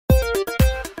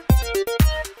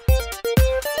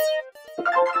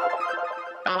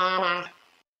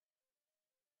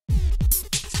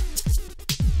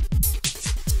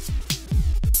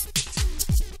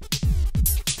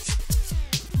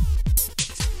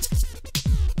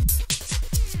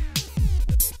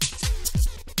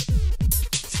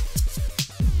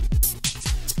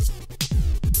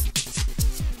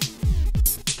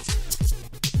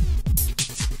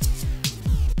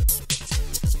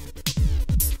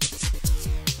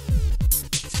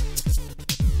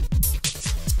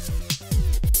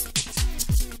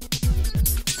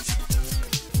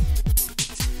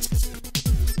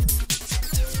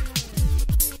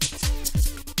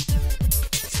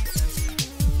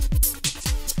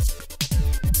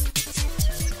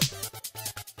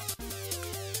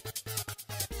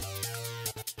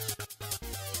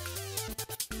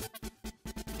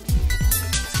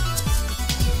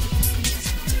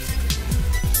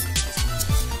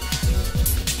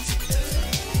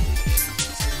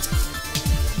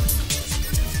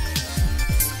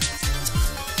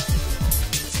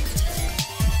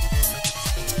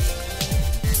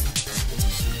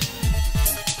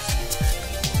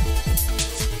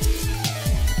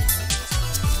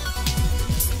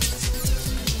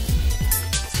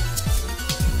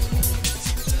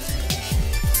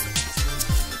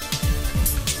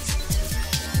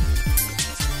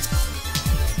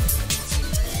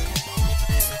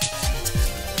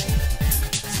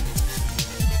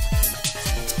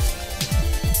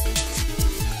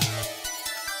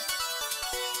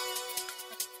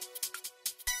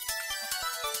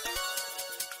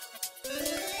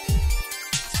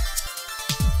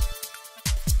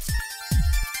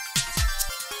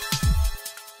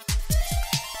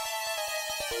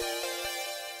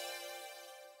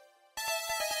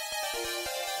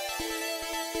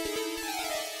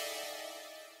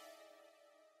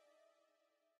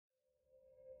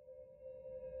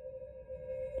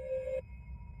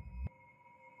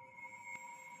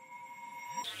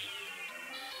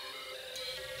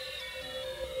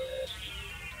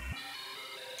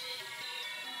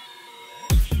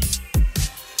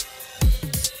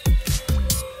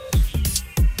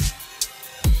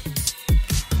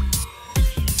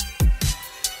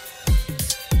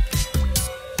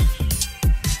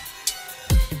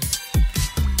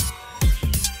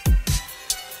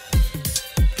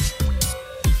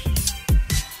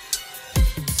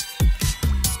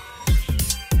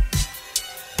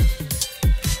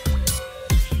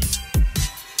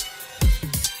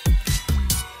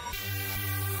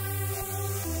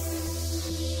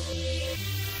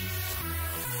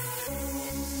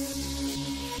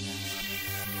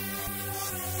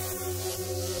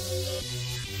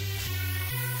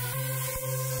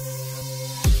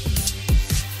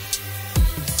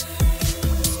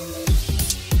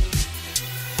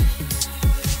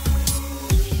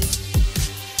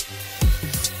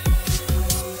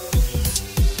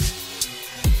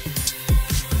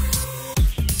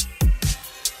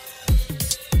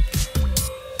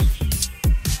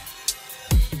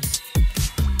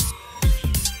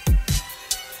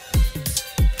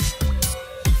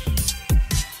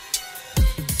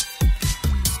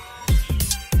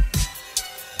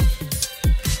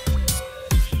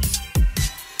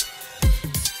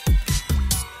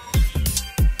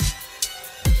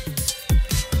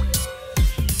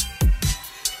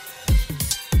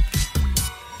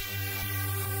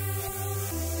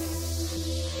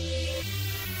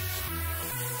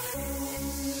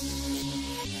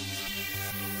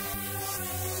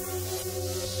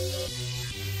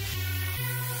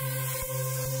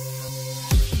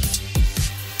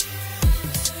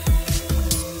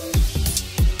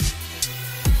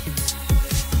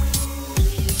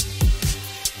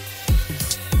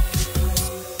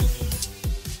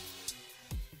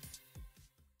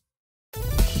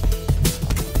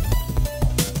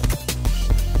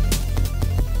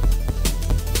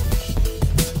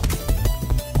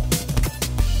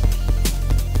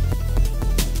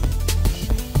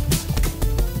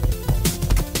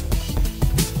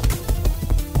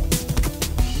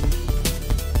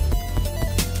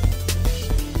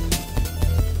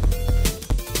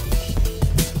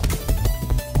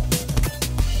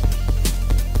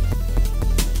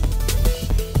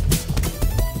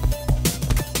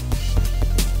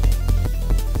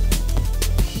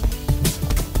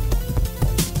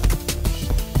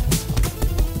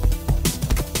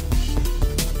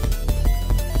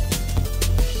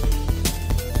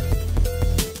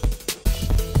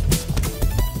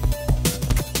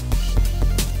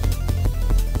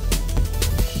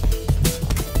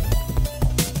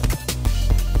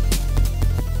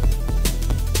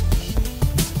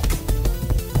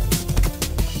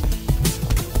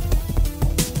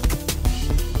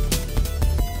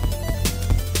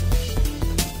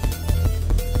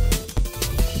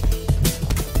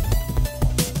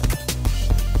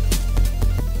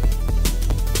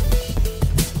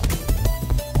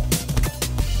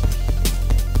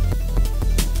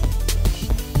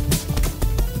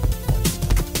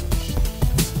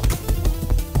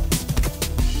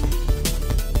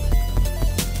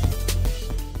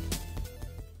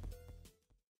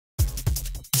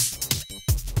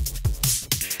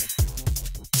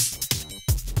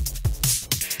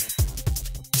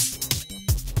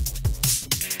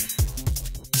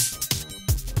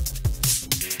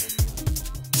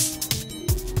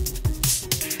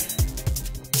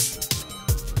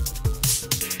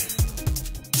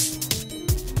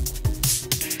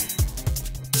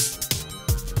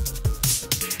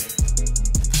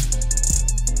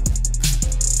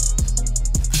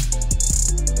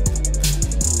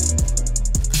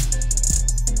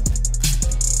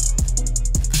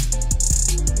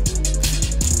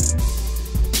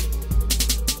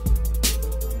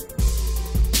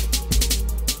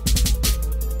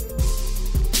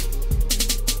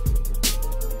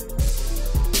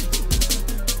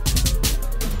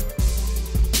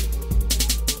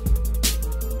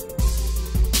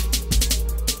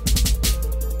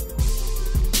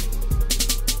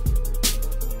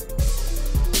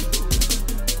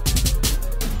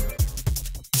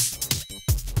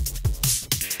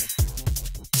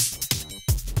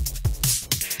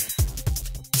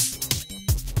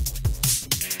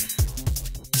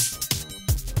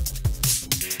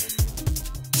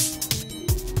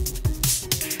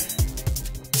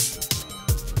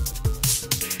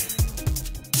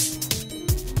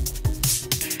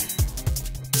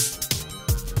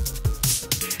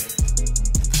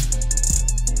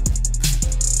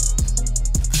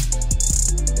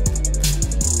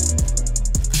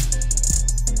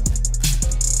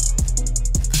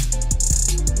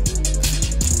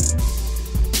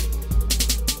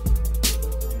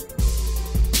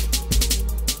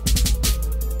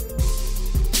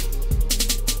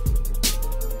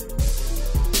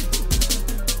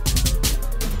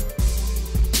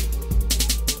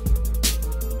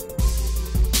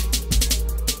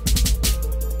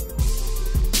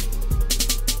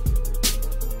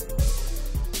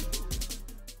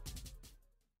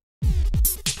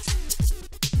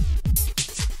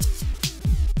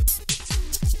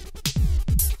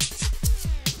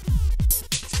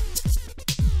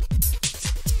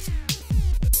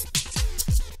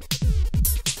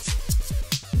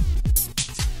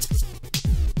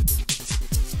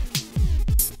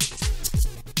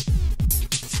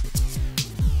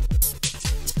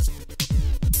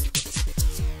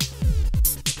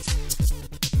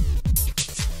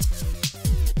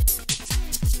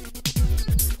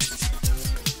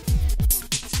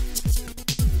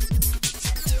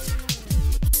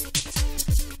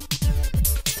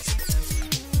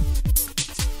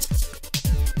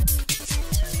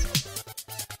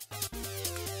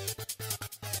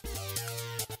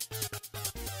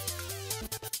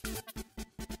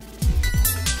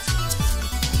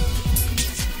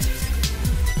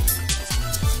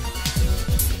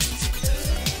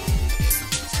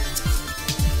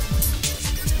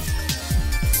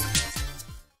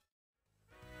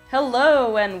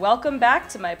Hello and welcome back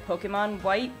to my Pokemon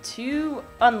White 2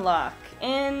 Unlock.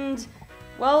 And,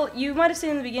 well, you might have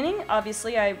seen in the beginning,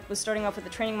 obviously I was starting off with a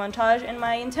training montage, and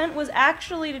my intent was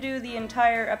actually to do the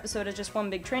entire episode as just one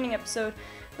big training episode,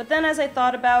 but then as I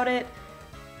thought about it,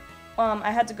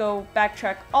 I had to go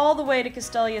backtrack all the way to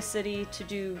Castelia City to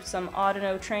do some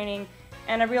Audino training,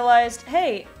 and I realized,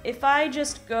 hey, if I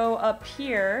just go up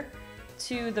here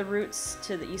to the routes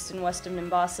to the east and west of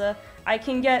Nimbasa, I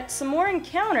can get some more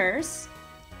encounters,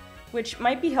 which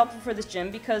might be helpful for this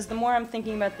gym, because the more I'm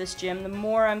thinking about this gym, the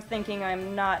more I'm thinking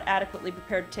I'm not adequately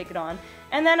prepared to take it on.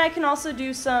 And then I can also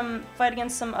do some fight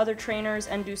against some other trainers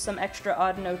and do some extra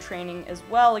Audino training as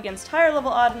well against higher level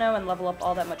Audino and level up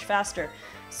all that much faster.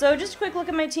 So just a quick look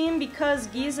at my team, because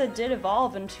Giza did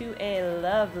evolve into a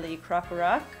lovely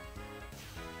Krokorok.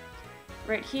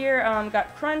 Right here,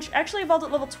 got Crunch. Actually evolved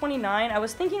at level 29. I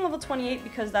was thinking level 28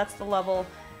 because that's the level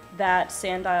that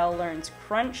Sandile learns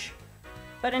Crunch.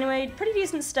 But anyway, pretty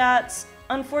decent stats.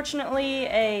 Unfortunately,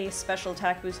 a special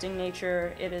attack boosting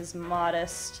nature. It is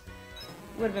modest.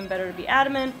 Would have been better to be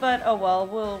adamant, but oh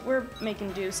well, we're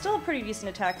making do. Still a pretty decent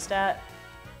attack stat.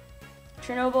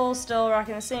 Chernobyl still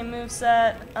rocking the same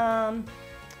moveset.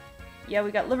 Yeah,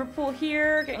 we got Liverpool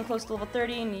here, getting close to level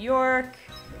 30. New York.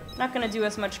 Not going to do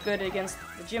us much good against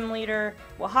the gym leader.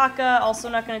 Oaxaca, also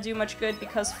not going to do much good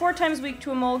because 4 times weak to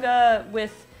Emolga,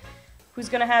 with who's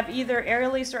going to have either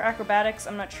Aerial Ace or Acrobatics,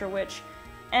 I'm not sure which,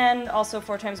 and also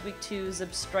 4 times weak to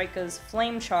Zebstrika's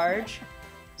Flame Charge,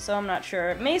 so I'm not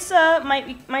sure. Mesa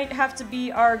might have to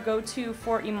be our go-to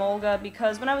for Emolga,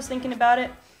 because when I was thinking about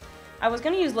it, I was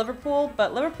going to use Liverpool,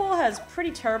 but Liverpool has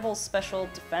pretty terrible special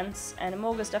defense, and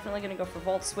Emolga's definitely going to go for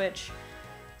Volt Switch,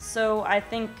 so I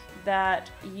think that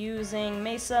using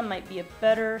Mesa might be a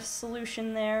better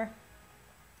solution there.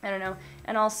 I don't know.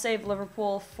 And I'll save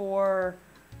Liverpool for...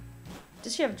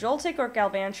 Does she have Joltik or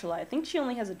Galvantula? I think she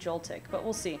only has a Joltik, but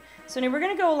we'll see. So anyway, we're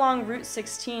going to go along Route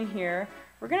 16 here.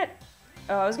 We're going to...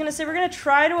 Oh, I was going to say we're going to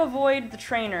try to avoid the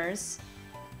trainers,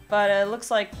 but it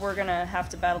looks like we're going to have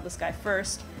to battle this guy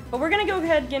first. But we're going to go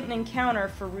ahead and get an encounter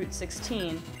for Route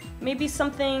 16. Maybe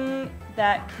something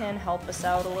that can help us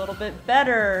out a little bit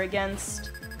better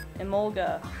against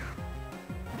Emolga,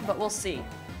 but we'll see.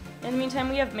 In the meantime,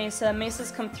 we have Mesa.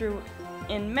 Mesa's come through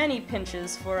in many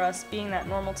pinches for us, being that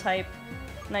normal type,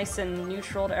 nice and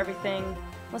neutral to everything.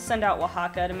 Let's send out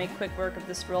Oaxaca to make quick work of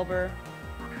this Drillbur.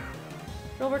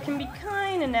 Drillbur can be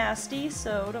kinda nasty,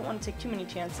 so don't want to take too many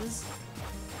chances.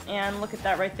 And look at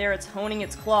that right there, it's honing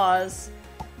its claws.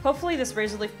 Hopefully this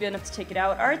Razor Leaf will be enough to take it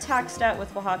out. Our attack stat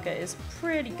with Oaxaca is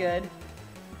pretty good,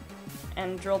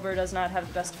 and Drillbur does not have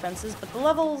the best defenses, but the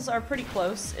levels are pretty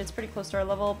close. It's pretty close to our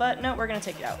level, but no, we're gonna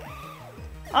take it out.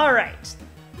 Alright.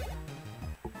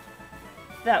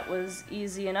 That was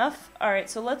easy enough. Alright,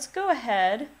 so let's go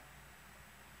ahead.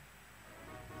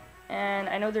 And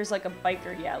I know there's like a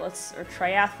biker, yeah, or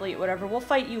triathlete, whatever. We'll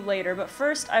fight you later, but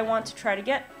first I want to try to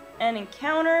get an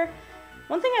encounter.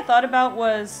 One thing I thought about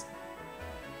was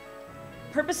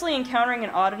purposely encountering an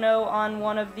Audino on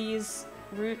one of these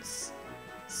routes,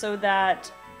 so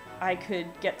that I could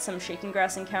get some Shaking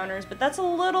Grass encounters, but that's a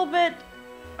little bit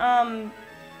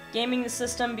gaming the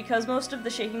system, because most of the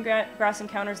Shaking Grass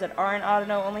encounters that are in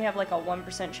Audino only have like a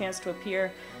 1% chance to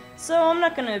appear, so I'm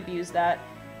not going to abuse that.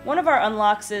 One of our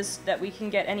unlocks is that we can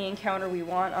get any encounter we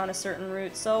want on a certain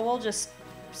route, so we'll just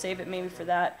save it maybe for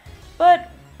that. But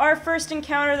our first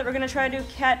encounter that we're going to try to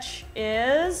catch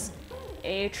is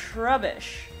a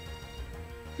Trubbish.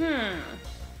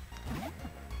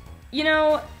 You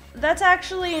know, that's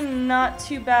actually not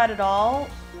too bad at all.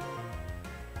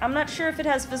 I'm not sure if it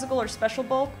has physical or special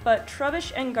bulk, but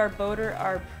Trubbish and Garbodor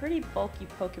are pretty bulky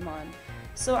Pokemon.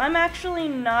 So I'm actually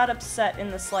not upset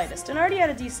in the slightest, and already at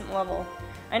a decent level.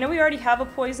 I know we already have a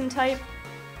poison type,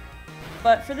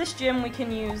 but for this gym we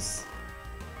can use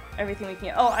everything we can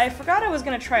get. Oh, I forgot I was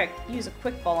going to try to use a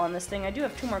Quick Ball on this thing. I do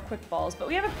have 2 more Quick Balls, but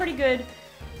we have a pretty good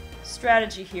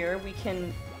strategy here. We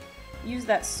can use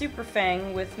that Super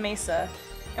Fang with Mesa,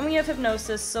 and we have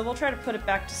Hypnosis, so we'll try to put it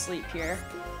back to sleep here.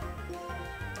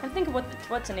 And think of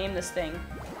what to name this thing.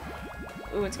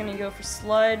 Ooh, it's gonna go for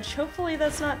Sludge. Hopefully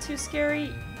that's not too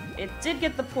scary. It did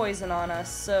get the poison on us,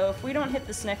 so if we don't hit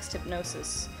this next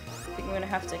Hypnosis, I think I'm gonna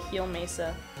have to heal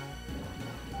Mesa.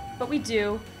 But we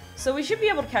do, so we should be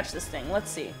able to catch this thing.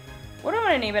 Let's see. What do I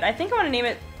want to name it? I think I want to name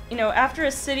it, you know, after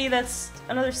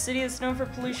another city that's known for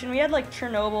pollution. We had like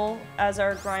Chernobyl as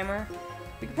our Grimer.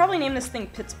 We could probably name this thing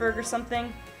Pittsburgh or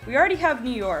something. We already have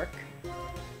New York,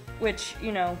 which,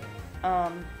 you know,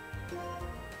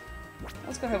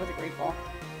 let's go ahead with a Great Ball.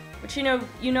 Which, you know,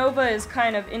 Unova is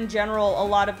kind of, in general, a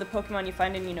lot of the Pokemon you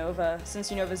find in Unova,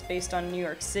 since Unova is based on New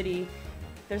York City,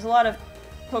 there's a lot of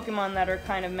Pokemon that are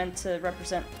kind of meant to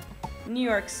represent New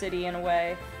York City in a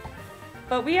way.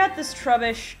 But we got this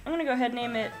Trubbish. I'm gonna go ahead and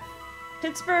name it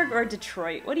Pittsburgh or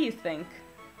Detroit. What do you think?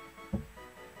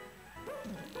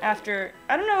 After,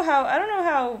 I don't know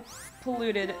how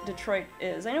polluted Detroit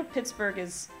is. I know Pittsburgh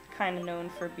is kind of known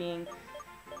for being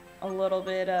a little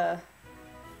bit,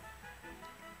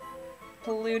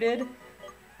 polluted.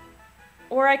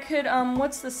 Or I could,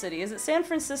 what's the city? Is it San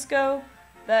Francisco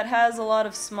that has a lot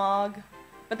of smog?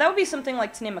 But that would be something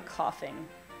like to name a coughing.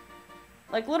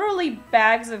 Like, literally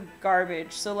bags of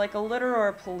garbage, so like a litter or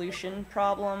a pollution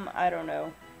problem, I don't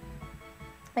know.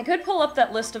 I could pull up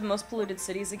that list of most polluted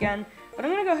cities again, but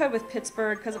I'm gonna go ahead with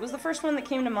Pittsburgh, because it was the first one that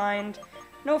came to mind.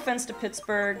 No offense to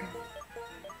Pittsburgh.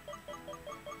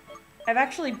 I've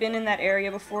actually been in that area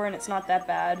before, and it's not that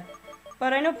bad.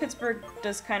 But I know Pittsburgh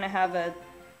does kind of have a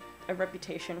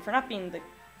reputation for not being the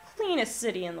cleanest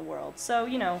city in the world, so,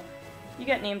 you know, you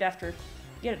get a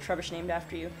Trubbish named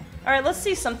after you. Alright, let's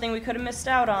see something we could have missed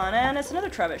out on, and it's another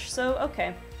Trubbish, so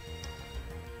okay.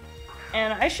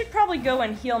 And I should probably go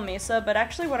and heal Mesa, but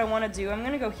actually what I want to do, I'm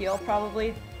going to go heal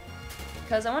probably,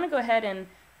 because I want to go ahead and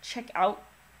check out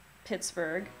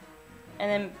Pittsburgh, and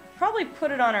then probably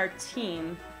put it on our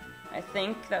team. I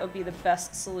think that would be the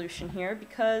best solution here,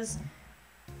 because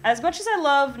as much as I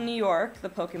love New York, the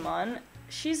Pokemon,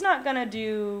 she's not going to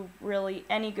do really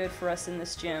any good for us in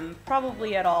this gym,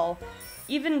 probably at all.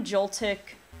 Even Joltik,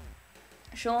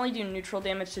 she'll only do neutral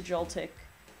damage to Joltik,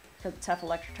 because it's half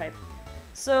electric type.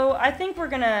 So I think we're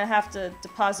gonna have to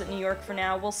deposit New York for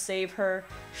now. We'll save her.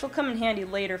 She'll come in handy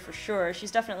later for sure.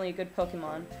 She's definitely a good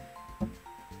Pokemon.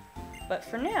 But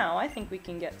for now, I think we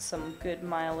can get some good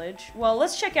mileage. Well,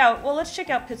 let's check out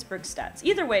Pittsburgh's stats.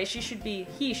 Either way, he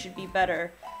should be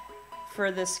better for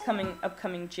this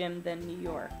upcoming gym than New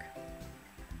York.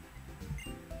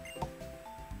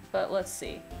 But let's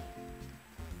see.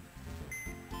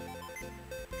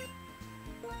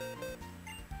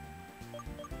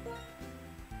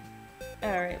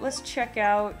 Alright, let's check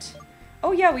out...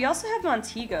 Oh yeah, we also have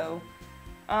Montego.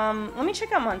 Let me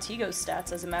check out Montego's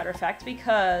stats, as a matter of fact,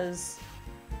 because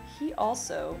he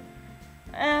also...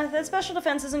 that special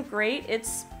defense isn't great.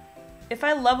 If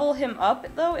I level him up,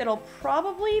 though, it'll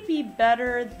probably be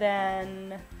better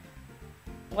than...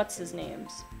 What's his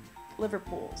name's?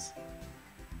 Liverpool's.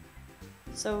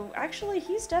 So, actually,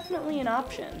 he's definitely an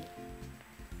option.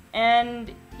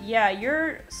 And, yeah,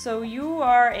 you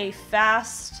are a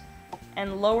fast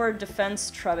and lower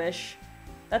defense Trubbish.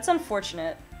 That's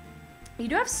unfortunate. You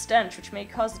do have Stench, which may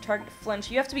cause the target to flinch.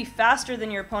 You have to be faster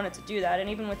than your opponent to do that, and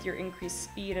even with your increased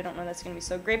speed, I don't know that's going to be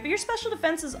so great. But your special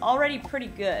defense is already pretty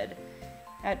good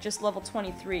at just level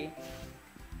 23.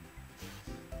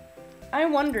 I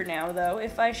wonder now, though,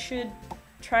 if I should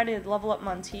try to level up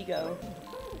Montego.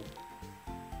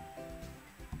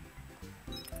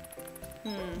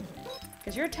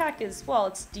 Because your attack is, well,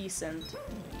 it's decent,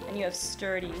 and you have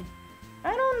Sturdy.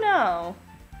 I don't know.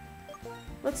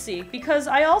 Let's see, because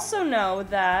I also know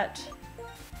that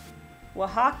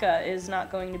Oaxaca is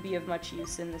not going to be of much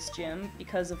use in this gym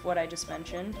because of what I just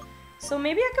mentioned. So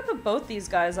maybe I could put both these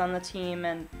guys on the team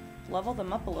and level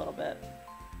them up a little bit.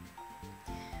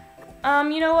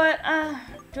 You know what?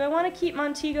 Do I want to keep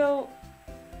Montego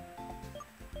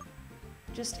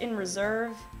just in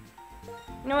reserve?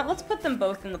 You know what? Let's put them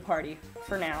both in the party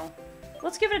for now.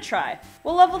 Let's give it a try.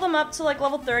 We'll level them up to like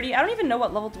level 30. I don't even know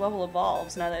what level Dwebble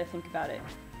evolves now that I think about it.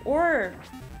 Or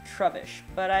Trubbish,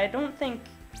 but I don't think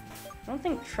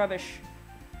Trubbish...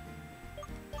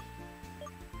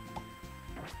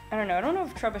 I don't know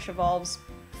if Trubbish evolves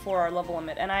for our level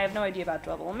limit, and I have no idea about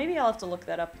Dwebble. Maybe I'll have to look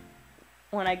that up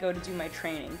when I go to do my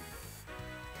training.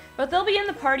 But they'll be in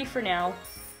the party for now.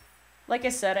 Like I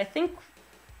said, I think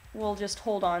we'll just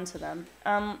hold on to them.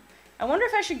 I wonder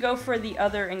if I should go for the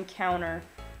other encounter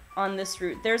on this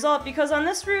route. Because on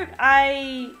this route,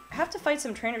 I have to fight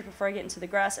some trainers before I get into the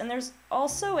grass, and there's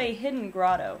also a hidden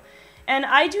grotto. And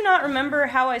I do not remember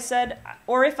how I said,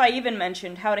 or if I even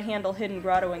mentioned, how to handle hidden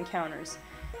grotto encounters.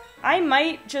 I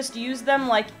might just use them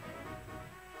like...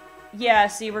 Yeah,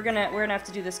 see, we're gonna have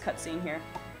to do this cutscene here.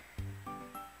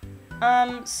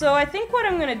 So I think what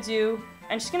I'm gonna do,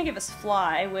 I'm just gonna give us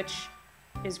Fly, which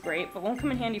is great, but won't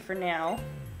come in handy for now.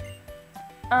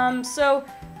 So,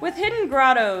 with hidden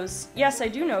grottos, yes, I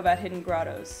do know about hidden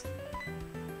grottos.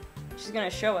 She's gonna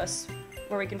show us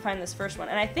where we can find this first one.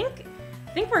 And I think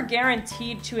we're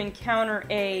guaranteed to encounter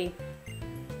a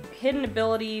hidden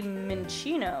ability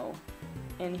Minccino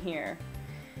in here.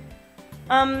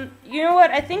 You know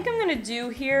what I think I'm gonna do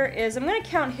here is I'm gonna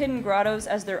count hidden grottos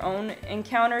as their own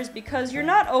encounters, because you're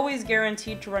not always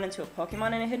guaranteed to run into a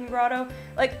Pokemon in a hidden grotto.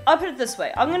 Like, I'll put it this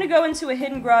way, I'm gonna go into a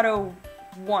hidden grotto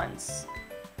once.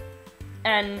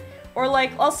 Or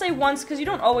like, I'll say once, because you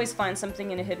don't always find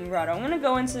something in a hidden grotto. I'm gonna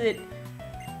go into it,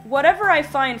 whatever I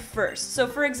find first. So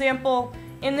for example,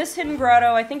 in this hidden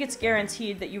grotto, I think it's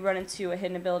guaranteed that you run into a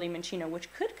hidden ability Minccino,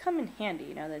 which could come in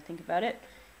handy now that I think about it.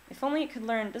 If only it could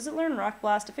learn, does it learn Rock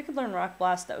Blast? If it could learn Rock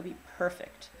Blast, that would be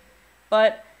perfect.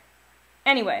 But,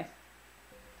 anyway.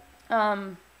 What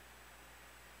I'm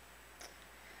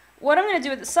going to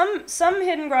do with some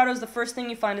hidden grottos, the first thing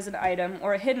you find is an item,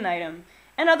 or a hidden item.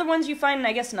 And other ones you find,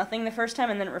 I guess, nothing the first time,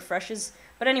 and then it refreshes.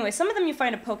 But anyway, some of them you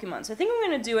find a Pokemon. So I think what I'm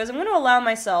going to do is I'm going to allow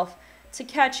myself to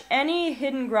catch any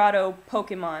hidden grotto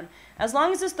Pokemon, as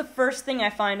long as it's the first thing I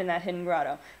find in that hidden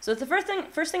grotto. So if the first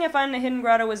thing I find in the hidden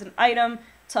grotto is an item,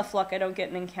 tough luck, I don't get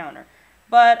an encounter.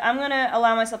 But I'm going to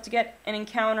allow myself to get an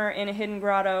encounter in a hidden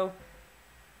grotto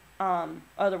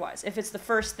otherwise, if it's the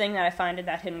first thing that I find in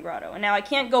that hidden grotto. And now I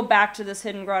can't go back to this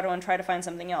hidden grotto and try to find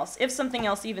something else. If something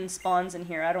else even spawns in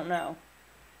here, I don't know.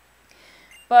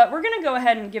 But we're going to go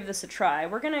ahead and give this a try.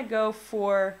 We're going to go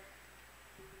for...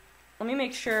 Let me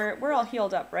make sure... We're all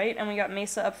healed up, right? And we got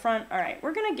Mesa up front. Alright,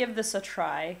 we're going to give this a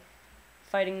try,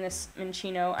 fighting this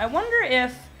Minccino. I wonder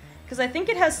if... Because I think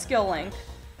it has Skill Link.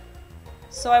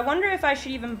 So I wonder if I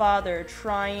should even bother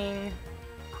trying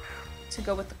to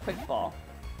go with the Quick Ball.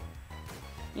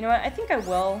 You know what? I think I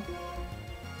will.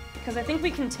 Because I think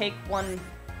we can take one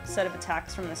set of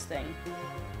attacks from this thing.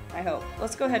 I hope.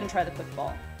 Let's go ahead and try the Quick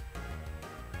Ball.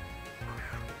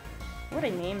 What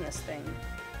would I name this thing?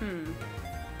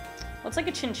 Well, it's like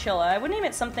a chinchilla. I would name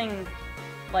it something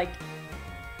like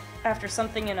after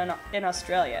something in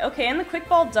Australia. Okay, and the Quick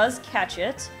Ball does catch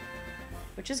it,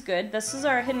 which is good. This is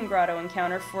our hidden grotto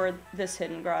encounter for this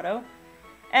hidden grotto.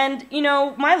 And, you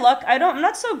know, my luck, I'm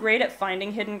not so great at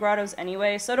finding hidden grottos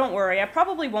anyway, so don't worry, I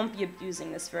probably won't be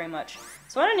abusing this very much.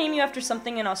 So I want to name you after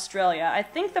something in Australia. I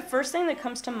think the first thing that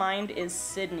comes to mind is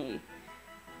Sydney.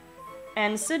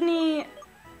 And Sydney...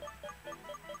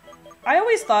 I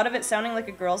always thought of it sounding like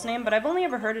a girl's name, but I've only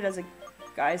ever heard it as a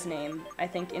guy's name, I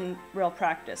think, in real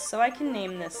practice. So I can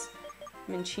name this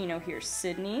Minccino here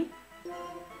Sydney.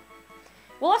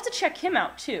 We'll have to check him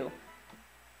out, too.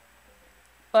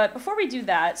 But before we do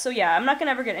that, so yeah, I'm not going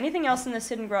to ever get anything else in this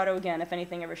hidden grotto again if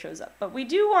anything ever shows up. But we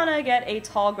do want to get a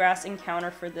tall grass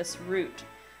encounter for this route.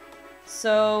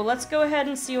 So let's go ahead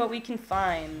and see what we can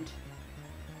find.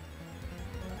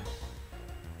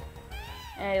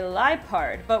 A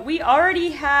Liepard, but we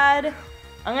already had...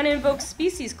 I'm going to invoke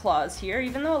Species Clause here,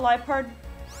 even though a Liepard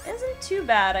isn't too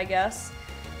bad, I guess.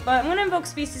 But I'm going to invoke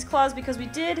Species Clause because we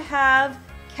did have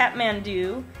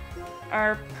Kathmandu,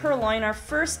 our Purloin, our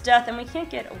first death, and we can't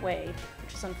get away,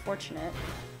 which is unfortunate.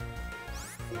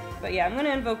 But yeah, I'm going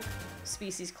to invoke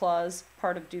Species Clause,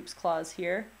 part of Dupe's Clause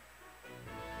here.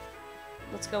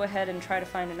 Let's go ahead and try to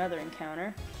find another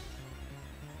encounter.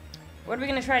 What are we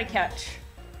going to try to catch?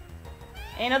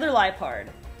 Another Liepard.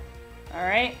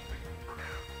 Alright.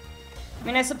 I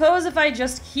mean, I suppose if I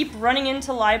just keep running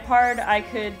into Liepard, I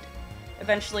could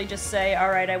eventually just say,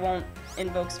 alright, I won't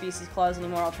invoke Species Clause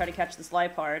anymore, I'll try to catch this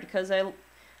Liepard, because I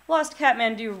lost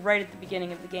Kathmandu right at the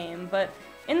beginning of the game. But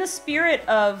in the spirit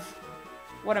of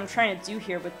what I'm trying to do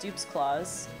here with Dupe's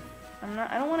Clause,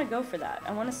 I don't want to go for that.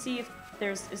 I want to see if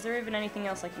is there even anything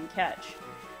else I can catch.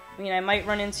 I mean, I might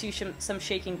run into some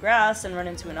Shaking Grass and run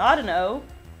into an Audino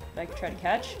that I could try to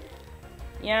catch.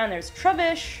 Yeah, and there's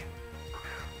Trubbish.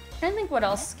 I don't think what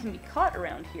else can be caught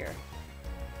around here.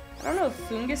 I don't know if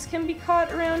Fungus can be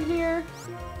caught around here.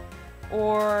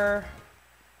 Or...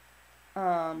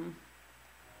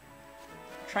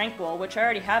 Tranquil, which I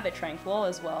already have a Tranquil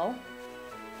as well.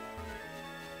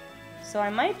 So I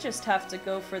might just have to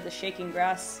go for the Shaking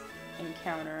Grass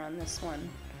encounter on this one.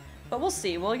 But we'll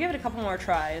see. We'll give it a couple more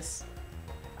tries.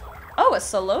 Oh, a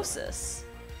Solosis.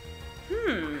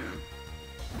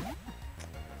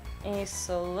 A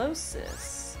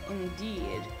Solosis,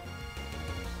 indeed.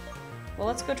 Well,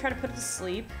 let's go try to put it to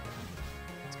sleep.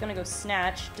 It's gonna go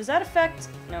Snatch. Does that affect...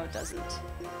 No, it doesn't.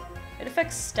 It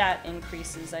affects stat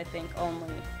increases, I think,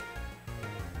 only.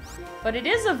 But it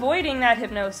is avoiding that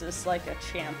Hypnosis like a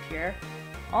champ here.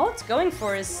 All it's going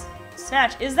for is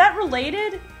Snatch. Is that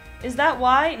related? Is that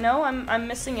why? No, I'm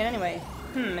missing it anyway.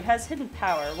 It has Hidden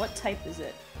Power. What type is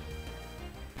it?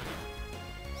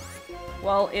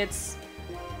 Well, it's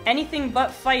anything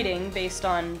but fighting based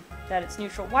on that it's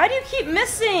neutral. Why do you keep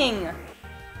missing?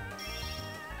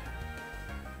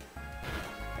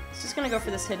 It's just gonna go for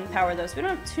this Hidden Power though, so we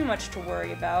don't have too much to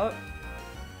worry about.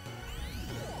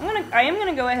 I am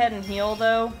gonna go ahead and heal,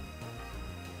 though.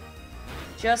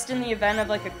 Just in the event of,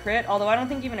 like, a crit. Although I don't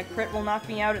think even a crit will knock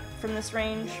me out from this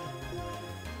range.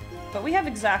 But we have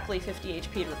exactly 50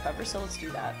 HP to recover, so let's do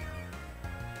that.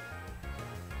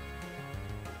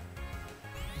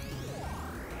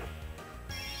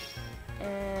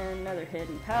 And another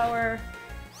hidden power.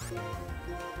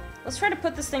 Let's try to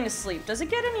put this thing to sleep. Does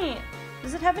it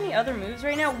have any other moves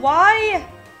right now? Why?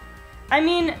 I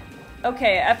mean,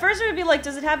 okay, at first it would be like,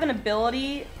 does it have an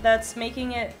ability that's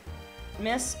making it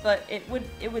miss? But it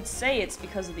would say it's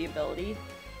because of the ability.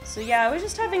 So yeah, I was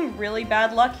just having really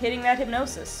bad luck hitting that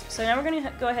hypnosis. So now we're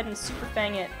gonna go ahead and Super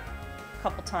Fang it a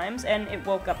couple times, and it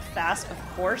woke up fast, of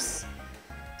course.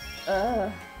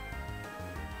 We're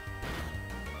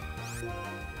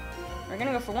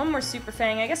gonna go for one more Super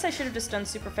Fang. I guess I should have just done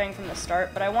Super Fang from the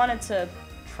start, but I wanted to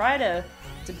try to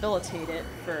debilitate it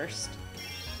first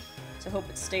to hope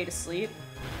it stayed asleep.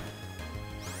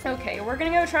 Okay, we're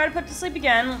gonna go try to put it to sleep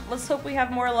again. Let's hope we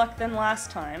have more luck than last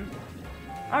time.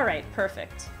 Alright,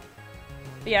 perfect.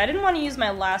 But yeah, I didn't want to use my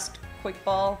last Quick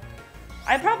Ball.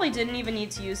 I probably didn't even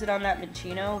need to use it on that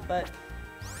Minccino, but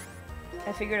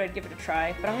I figured I'd give it a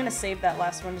try. But I'm gonna save that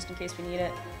last one just in case we need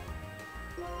it.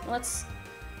 Let's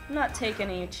not take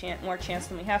any more chance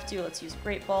than we have to. Let's use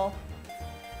Great Ball.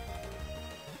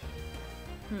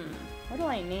 What do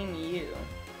I name you?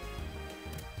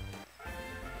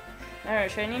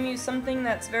 Alright, should I name you something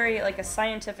that's very, like, a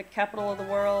scientific capital of the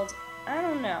world? I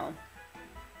don't know.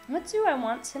 What do I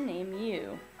want to name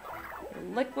you? They're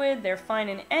liquid, they're fine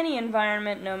in any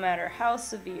environment, no matter how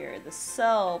severe. The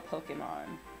Cell Pokemon.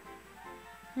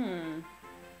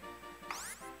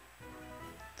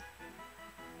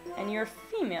 And you're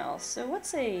female, so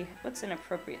what's an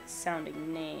appropriate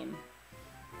sounding name?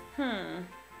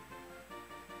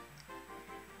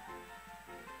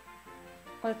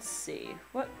 Let's see.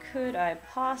 What could I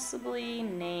possibly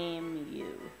name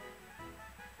you?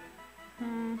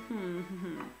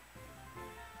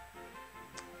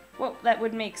 Well, that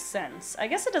would make sense. I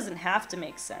guess it doesn't have to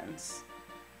make sense.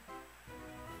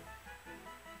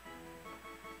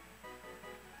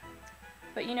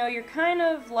 But you know, you're kind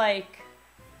of like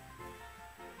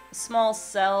a small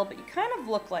cell, but you kind of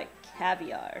look like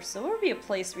caviar. So where would be a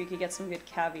place where you could get some good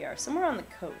caviar? Somewhere on the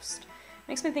coast.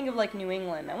 Makes me think of like New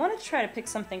England. I wanted to try to pick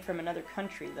something from another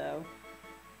country though.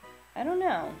 I don't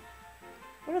know.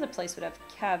 What other place would have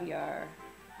caviar?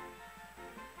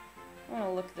 I want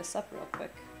to look this up real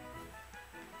quick.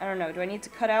 I don't know. Do I need to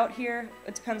cut out here?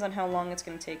 It depends on how long it's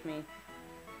going to take me.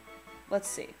 Let's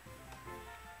see.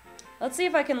 Let's see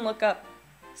if I can look up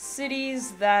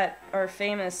cities that are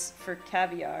famous for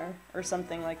caviar or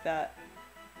something like that.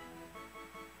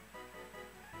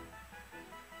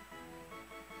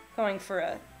 Going for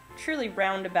a truly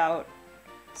roundabout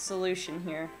solution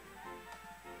here.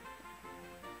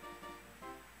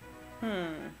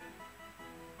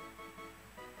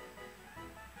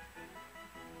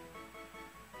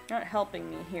 Not helping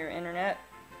me here, internet.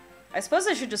 I suppose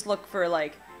I should just look for,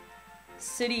 like,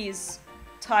 cities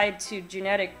tied to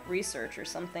genetic research or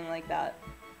something like that.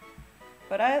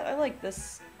 But I like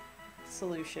this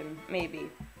solution, maybe.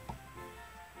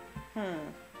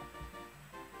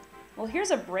 Well,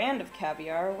 here's a brand of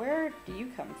caviar. Where do you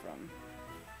come from?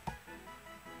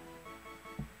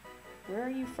 Where are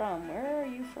you from? Where are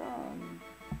you from?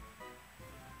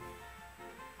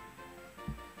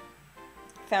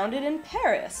 Founded in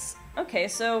Paris. Okay,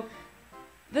 so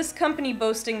this company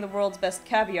boasting the world's best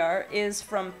caviar is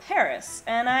from Paris,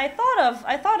 and I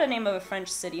thought a name of a French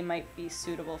city might be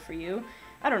suitable for you.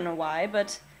 I don't know why,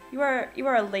 but you are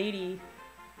a lady,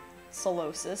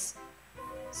 Solosis.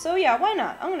 So yeah, why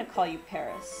not? I'm gonna call you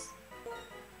Paris.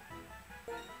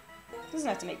 Doesn't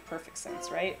have to make perfect sense,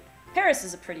 right? Paris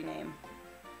is a pretty name.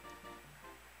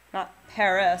 Not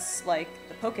Paris like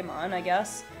the Pokemon, I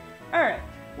guess. Alright,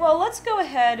 well, let's go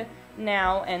ahead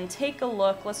now and take a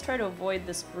look. Let's try to avoid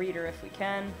this breeder if we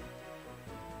can.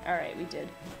 Alright, we did.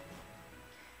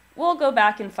 We'll go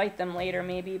back and fight them later,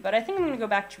 maybe, but I think I'm gonna go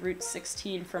back to Route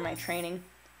 16 for my training.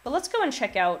 But let's go and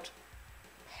check out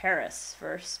Paris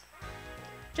first.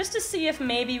 Just to see if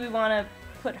maybe we want to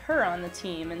put her on the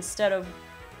team instead of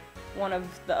one of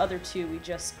the other two we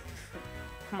just...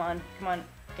 Come on,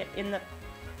 get in the...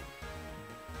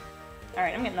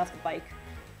 Alright, I'm getting off the bike.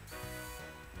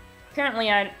 Apparently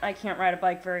I can't ride a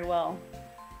bike very well.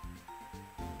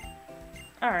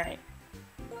 Alright.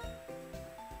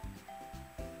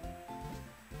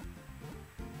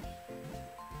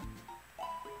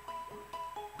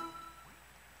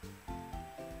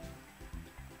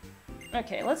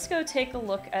 Okay, let's go take a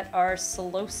look at our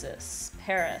Solosis,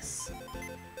 Paris.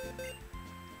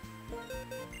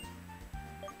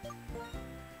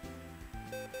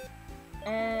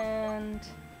 And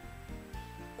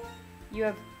you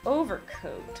have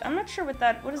Overcoat. I'm not sure what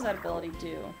does that ability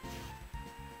do?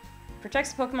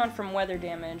 Protects the Pokemon from weather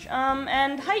damage.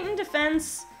 And heightened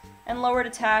defense and lowered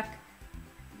attack.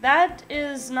 That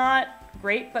is not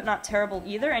great, but not terrible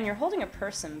either. And you're holding a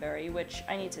Person Berry, which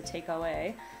I need to take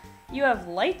away. You have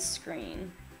Light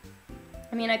Screen.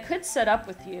 I mean, I could set up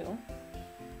with you.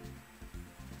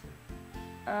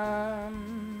 You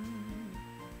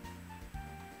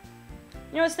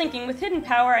know, I was thinking, with Hidden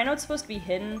Power, I know it's supposed to be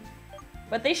hidden,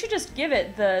 but they should just give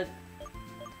it the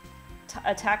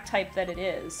attack type that it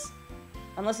is.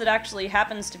 Unless it actually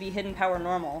happens to be Hidden Power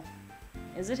Normal.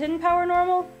 Is it Hidden Power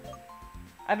Normal?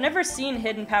 I've never seen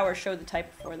Hidden Power show the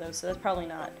type before, though, so that's probably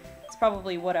not. It's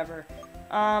probably whatever.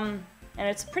 And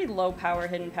it's pretty low power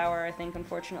Hidden Power, I think,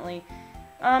 unfortunately.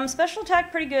 Special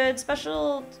attack, pretty good.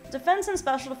 Special defense and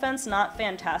special defense, not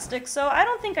fantastic, so I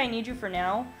don't think I need you for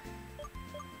now.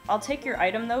 I'll take your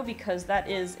item, though, because that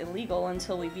is illegal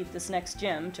until we beat this next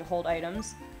gym to hold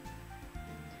items.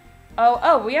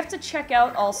 Oh, we have to check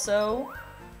out also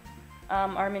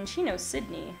our Minccino,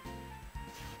 Sydney.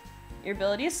 Your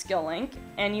ability is Skill Link,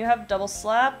 and you have Double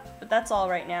Slap, but that's all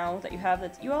right now that you have.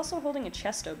 You're also holding a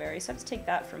Chesto Berry, so I have to take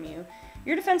that from you.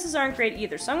 Your defenses aren't great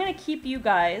either, so I'm going to keep you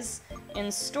guys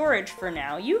in storage for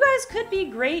now. You guys could be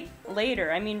great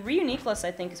later. I mean, Reuniqueless,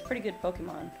 I think, is a pretty good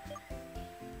Pokemon.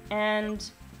 And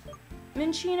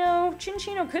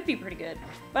Cinccino could be pretty good,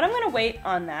 but I'm going to wait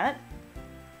on that.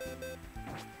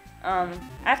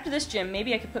 After this gym,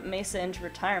 maybe I could put Mesa into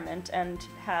retirement and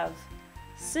have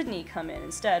Sydney come in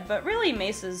instead, but really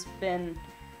Mesa's been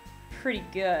pretty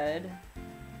good.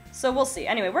 So we'll see.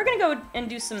 Anyway, we're gonna go and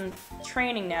do some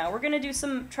training now. We're gonna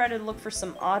try to look for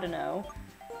some Audino.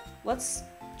 Let's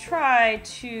try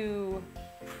to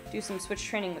do some switch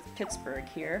training with Pittsburgh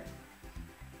here.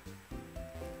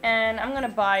 And I'm gonna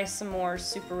buy some more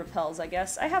Super Repels, I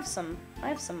guess. I have some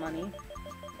money.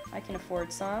 I can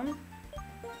afford some.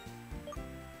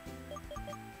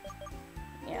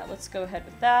 Yeah, let's go ahead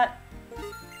with that.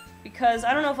 Because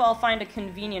I don't know if I'll find a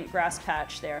convenient grass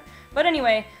patch there. But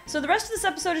anyway, so the rest of this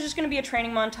episode is just going to be a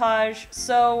training montage,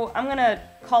 so I'm going to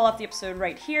call off the episode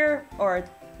right here, or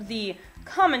the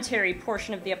commentary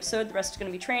portion of the episode. The rest is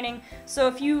going to be training. So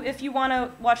if you want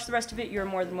to watch the rest of it, you're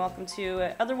more than welcome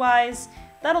to. Otherwise,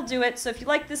 that'll do it. So if you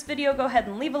like this video, go ahead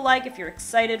and leave a like. If you're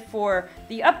excited for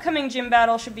the upcoming gym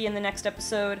battle, should be in the next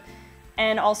episode.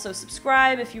 And also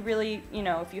subscribe if you really,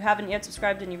 if you haven't yet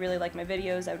subscribed and you really like my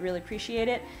videos, I would really appreciate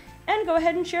it. And go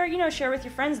ahead and share with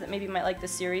your friends that maybe might like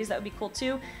this series. That would be cool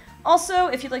too. Also,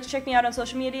 if you'd like to check me out on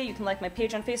social media, you can like my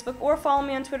page on Facebook or follow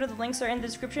me on Twitter. The links are in the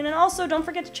description. And also, don't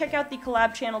forget to check out the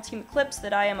collab channel Team Eclipse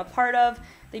that I am a part of.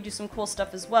 They do some cool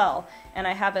stuff as well. And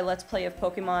I have a Let's Play of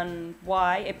Pokemon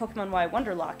Y, a Pokemon Y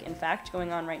Wonderlock, in fact,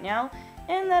 going on right now.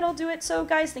 And that'll do it. So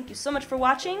guys, thank you so much for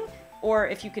watching. Or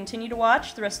if you continue to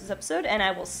watch the rest of this episode, and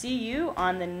I will see you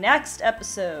on the next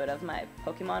episode of my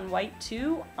Pokemon White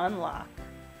 2 Unlock.